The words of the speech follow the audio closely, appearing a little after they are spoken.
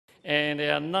And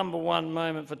our number one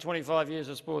moment for 25 years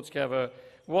of Sportscover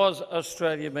was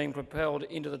Australia being propelled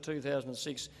into the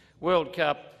 2006 World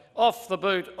Cup off the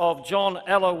boot of John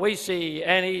Aloisi,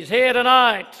 and he's here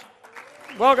tonight.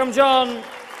 Welcome, John.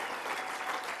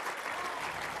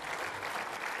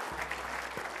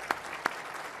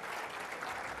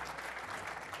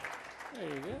 There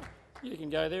you go. You can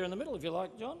go there in the middle if you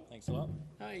like, John. Thanks a lot.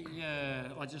 Hey,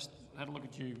 I just had a look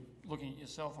at you, looking at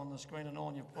yourself on the screen and all,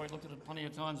 and you've probably looked at it plenty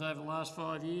of times over the last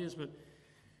 5 years, but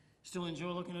still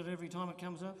enjoy looking at it every time it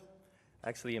comes up?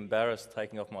 Actually embarrassed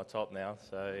taking off my top now,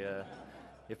 so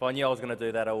if I knew I was going to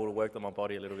do that, I would have worked on my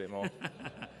body a little bit more.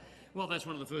 Well, that's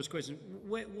one of the first questions.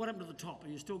 What happened to the top?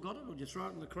 Have you still got it, or did you throw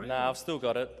it in the creek? No, I've still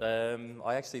got it.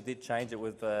 I actually did change it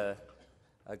with a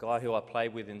guy who I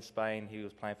played with in Spain. He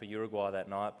was playing for Uruguay that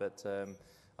night, but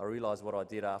I realised what I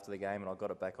did after the game and I got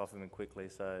it back off him quickly,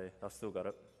 so I've still got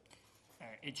it.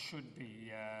 It should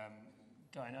be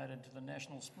donated to the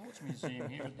National Sports Museum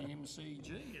here at the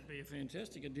MCG. It'd be a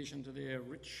fantastic addition to their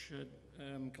rich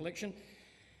collection.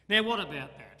 Now, what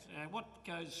about that? What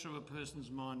goes through a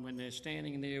person's mind when they're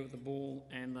standing there with the ball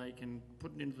and they can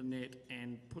put it into the net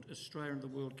and put Australia into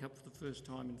the World Cup for the first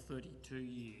time in 32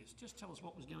 years? Just tell us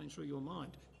what was going through your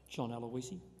mind, John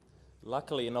Aloisi.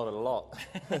 Luckily, not a lot,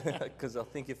 because I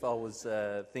think if I was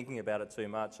thinking about it too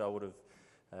much, I would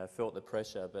have felt the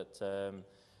pressure. But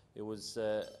it was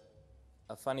a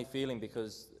funny feeling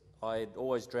because I'd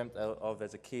always dreamt of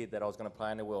as a kid that I was going to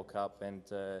play in the World Cup, and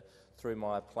through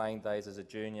my playing days as a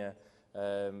junior,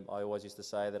 I always used to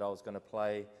say that I was going to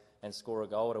play and score a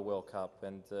goal at a World Cup,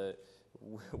 and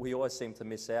we always seem to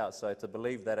miss out. So to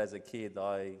believe that as a kid,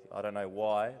 I don't know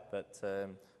why, but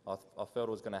I felt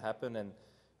it was going to happen. And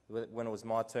when it was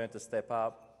my turn to step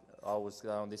up, I was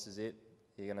going, this is it.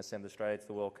 You're going to send Australia to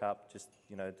the World Cup. Just,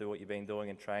 do what you've been doing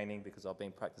in training, because I've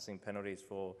been practicing penalties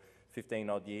for 15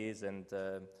 odd years, and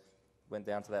went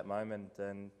down to that moment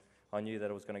and I knew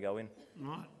that it was going to go in.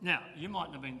 Right. Now, you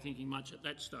mightn't have been thinking much at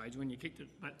that stage when you kicked it,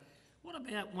 but what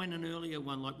about when an earlier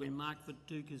one, like when Mark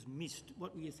Viduka's missed?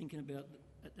 What were you thinking about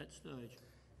at that stage?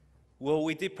 Well,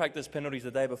 we did practice penalties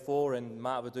the day before, and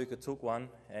Mark Viduka took one,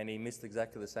 and he missed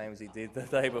exactly the same as he did the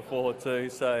day before too.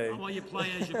 So, well, you play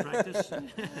as you practice.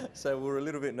 So we were a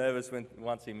little bit nervous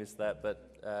once he missed that,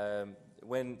 but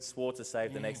when Schwarzer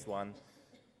saved the next one,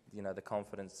 the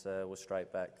confidence was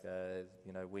straight back.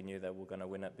 We knew that we were going to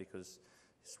win it because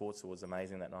Schwarzer was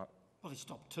amazing that night. Well, he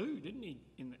stopped two, didn't he,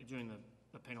 during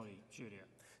the penalty shootout?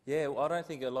 Yeah, well, I don't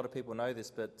think a lot of people know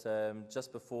this, but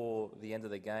just before the end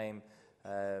of the game,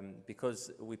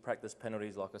 because we practiced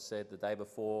penalties, like I said, the day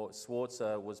before,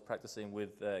 Schwarzer was practicing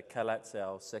with Kalatz,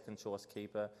 our second choice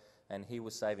keeper, and he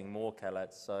was saving more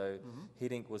Kalatz. So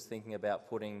Hiddink was thinking about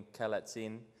putting Kalatz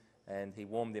in, and he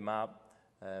warmed him up,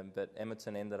 but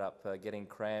Emerton ended up getting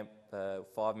cramp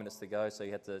 5 minutes to go, so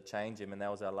he had to change him, and that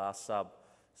was our last sub.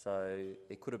 So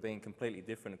it could have been completely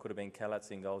different. It could have been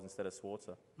Kalatz in goals instead of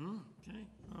Schwarzer. Okay,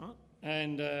 all right.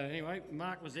 And anyway,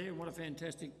 Mark was there, and what a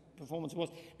fantastic performance it was.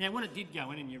 Now, when it did go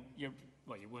in, and you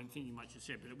weren't thinking much, you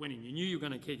said, but it went in, you knew you were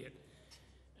going to kick it.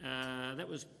 That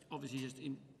was obviously just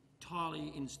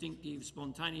entirely instinctive,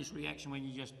 spontaneous reaction when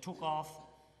you just took off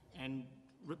and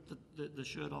ripped the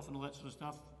shirt off and all that sort of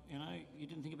stuff. You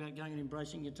didn't think about going and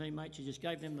embracing your teammates, you just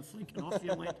gave them the flick and off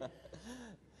you went.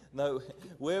 No,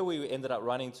 where we ended up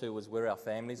running to was where our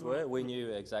families were. We knew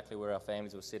exactly where our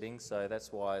families were sitting, so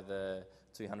that's why the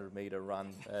 200-metre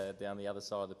run down the other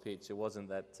side of the pitch. It wasn't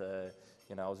that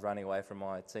I was running away from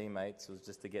my teammates. It was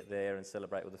just to get there and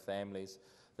celebrate with the families.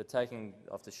 The taking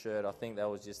off the shirt, I think that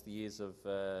was just years of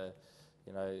that.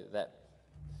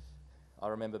 I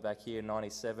remember back here in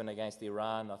 '97 against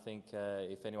Iran. I think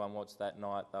if anyone watched that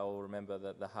night, they'll remember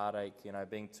the heartache.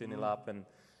 Being 2-0 up and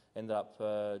ended up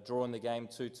drawing the game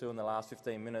 2-2 in the last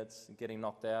 15 minutes, getting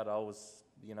knocked out. I was,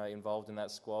 involved in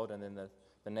that squad, and then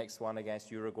the next one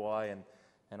against Uruguay,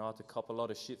 and I had to cop a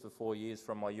lot of shit for 4 years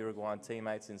from my Uruguayan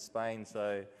teammates in Spain.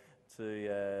 So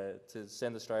to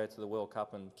send Australia to the World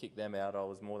Cup and kick them out, I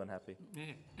was more than happy.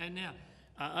 Yeah, and now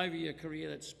over your career,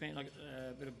 that's spent like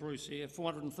a bit of Bruce here,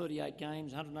 438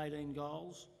 games, 118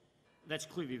 goals. That's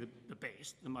clearly the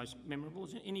best, the most memorable.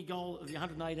 Is there any goal of your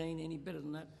 118 any better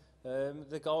than that?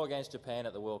 The goal against Japan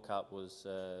at the World Cup was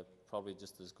probably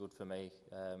just as good for me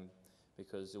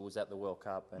because it was at the World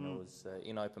Cup and it was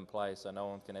in open play, so no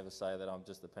one can ever say that I'm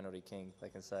just the penalty king. They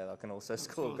can say I can also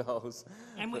score goals.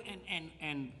 And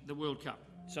the World Cup.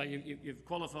 So you've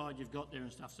qualified, you've got there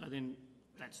and stuff, so then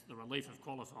that's the relief of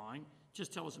qualifying.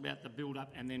 Just tell us about the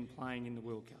build-up and then playing in the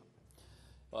World Cup.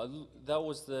 Well, that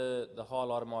was the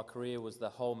highlight of my career, was the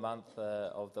whole month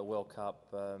of the World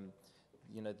Cup.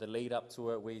 you know, the lead up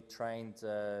to it, we trained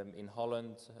in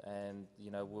Holland, and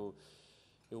you know,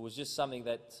 it was just something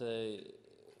that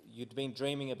you'd been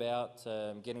dreaming about,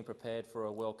 getting prepared for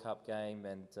a World Cup game,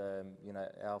 and you know,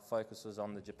 our focus was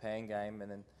on the Japan game.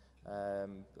 And then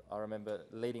I remember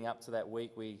leading up to that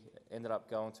week, we ended up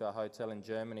going to our hotel in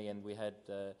Germany, and we had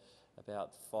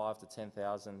about 5,000 to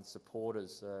 10,000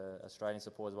 supporters, Australian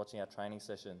supporters, watching our training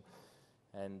session,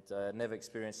 and never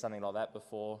experienced something like that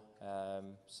before.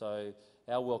 So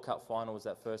our World Cup final was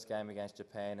that first game against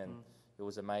Japan, and it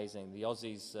was amazing. The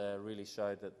Aussies really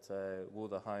showed that we were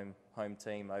the home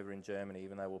team over in Germany,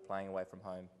 even though we were playing away from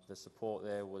home. The support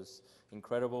there was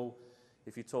incredible.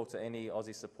 If you talk to any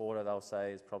Aussie supporter, they'll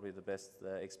say it's probably the best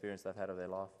experience they've had of their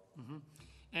life. Mm-hmm.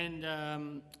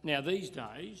 And now these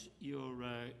days, you're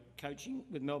coaching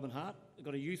with Melbourne Heart. You've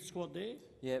got a youth squad there?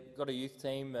 Yeah, got a youth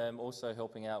team, also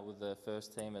helping out with the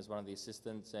first team as one of the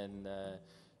assistants, and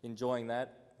enjoying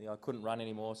that. You know, I couldn't run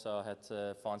anymore, so I had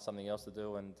to find something else to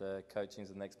do, and coaching's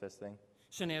the next best thing.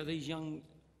 So now these young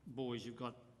boys you've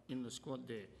got in the squad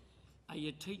there, are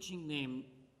you teaching them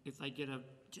if they get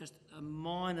just a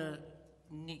minor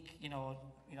nick, you know,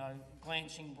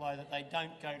 glancing blow, that they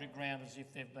don't go to ground as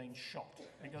if they've been shot?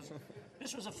 Because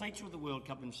this was a feature of the World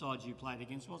Cup in sides you played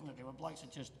against, wasn't it? There were blokes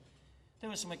that there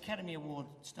was some Academy Award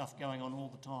stuff going on all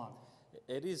the time.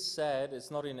 It is sad.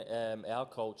 It's not in our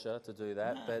culture to do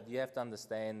that, no. But you have to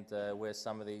understand where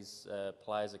some of these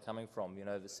players are coming from. You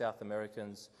know, the South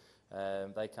Americans,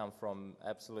 they come from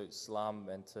absolute slum,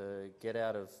 and to get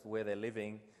out of where they're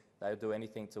living, they'll do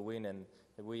anything to win. And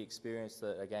we experienced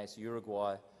it against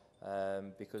Uruguay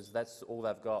because that's all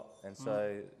they've got. And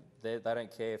so they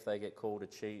don't care if they get called a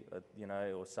cheat, you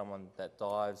know, or someone that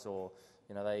dives, or,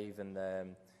 you know, they even...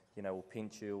 you know, will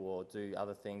pinch you or do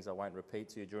other things I won't repeat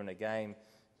to you during a game.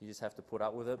 You just have to put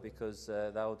up with it, because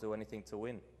they'll do anything to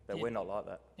win. But we're not like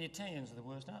that. The Italians are the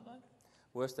worst, aren't they?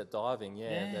 Worst at diving,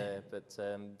 yeah. But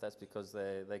that's because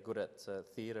they're good at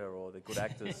theatre, or they're good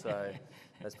actors, so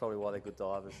that's probably why they're good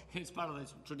divers. It's part of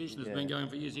this tradition that's been going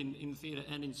for years in theatre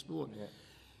and in sport. Yeah.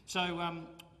 So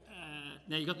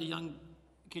now you've got the young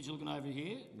kids looking over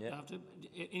here. Yep. After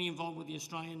any involved with the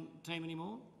Australian team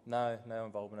anymore? No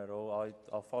involvement at all.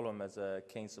 I'll follow them as a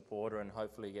keen supporter, and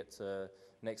hopefully get to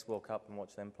next World Cup and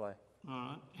watch them play. All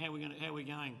right. How are we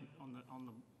going on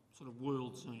the sort of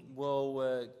world scene?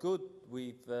 Well, good.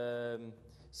 We've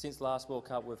since last World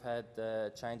Cup, we've had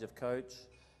a change of coach.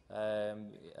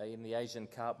 In the Asian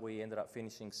Cup, we ended up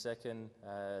finishing second.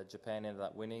 Japan ended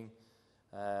up winning.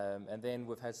 And then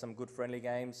we've had some good friendly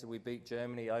games. We beat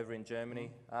Germany over in Germany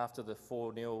after the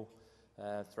 4-0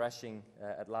 thrashing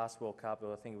at last World Cup.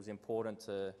 I think it was important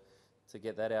to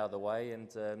get that out of the way,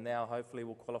 and now hopefully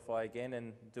we'll qualify again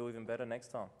and do even better next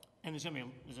time. And there's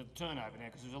a turnover now,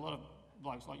 because there's a lot of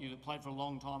blokes like you that played for a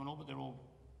long time and all, but they're all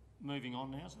moving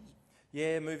on now. So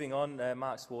yeah, moving on.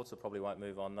 Mark Schwarzer probably won't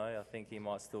move on though. I think he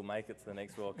might still make it to the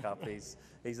next World Cup. He's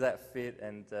that fit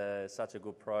and such a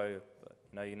good pro. But,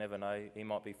 you know, you never know. He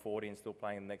might be 40 and still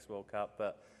playing in the next World Cup.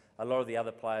 But a lot of the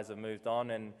other players have moved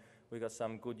on, and we've got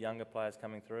some good younger players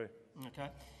coming through. Okay.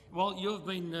 Well, you've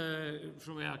been,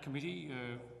 from our committee,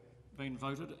 been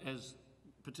voted as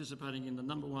participating in the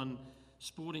 #1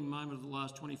 sporting moment of the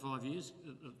last 25 years,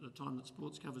 the time that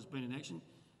Sportscover's been in action.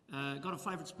 Got a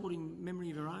favourite sporting memory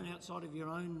of your own, outside of your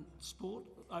own sport,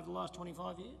 over the last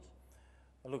 25 years?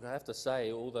 Look, I have to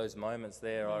say, all those moments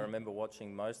there, I remember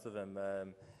watching most of them.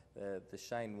 The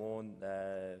Shane Warne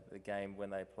the game when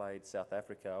they played South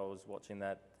Africa, I was watching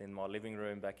that in my living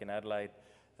room back in Adelaide.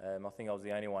 I think I was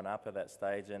the only one up at that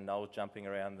stage, and I was jumping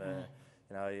around.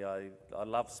 You know, I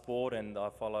love sport, and I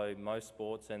follow most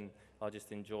sports, and I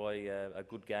just enjoy a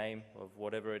good game of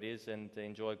whatever it is, and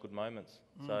enjoy good moments.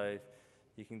 So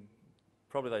you can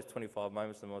probably those 25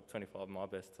 moments are 25 of my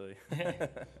best too.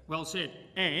 Well said.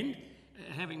 And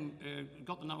having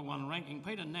got the #1 ranking,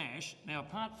 Peter Nash. Now,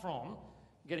 apart from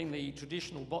getting the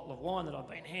traditional bottle of wine that I've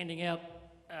been handing out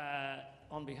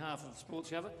on behalf of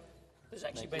Sportscover, there's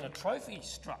actually been a trophy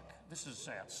struck. This is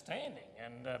outstanding,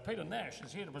 and Peter Nash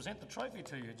is here to present the trophy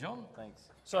to you, John. Thanks.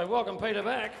 So welcome Peter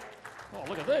back. Oh,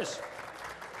 look at this.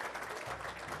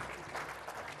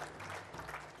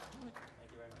 Thank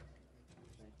you very much.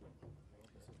 Thank you.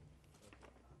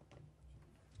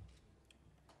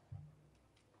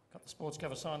 Got the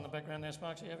Sportscover sign in the background there,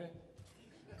 Sparksy, have you?